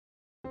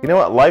You know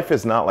what? Life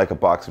is not like a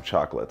box of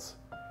chocolates.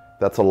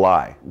 That's a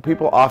lie.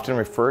 People often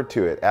refer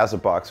to it as a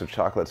box of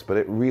chocolates, but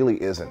it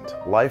really isn't.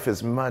 Life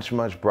is much,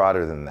 much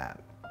broader than that.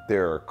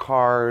 There are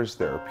cars,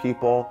 there are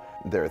people,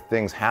 there are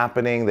things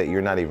happening that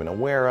you're not even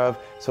aware of,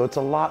 so it's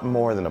a lot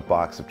more than a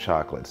box of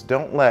chocolates.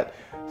 Don't let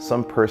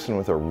some person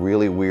with a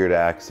really weird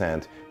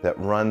accent that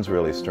runs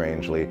really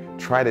strangely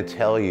try to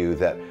tell you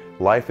that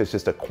life is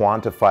just a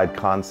quantified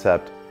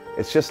concept.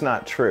 It's just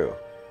not true.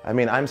 I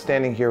mean, I'm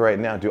standing here right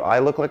now. Do I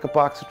look like a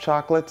box of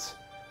chocolates?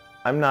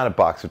 I'm not a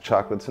box of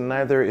chocolates, and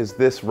neither is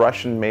this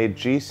Russian-made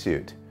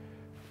G-suit.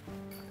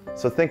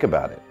 So think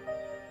about it.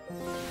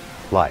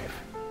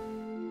 Life.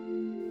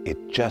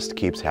 It just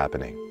keeps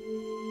happening.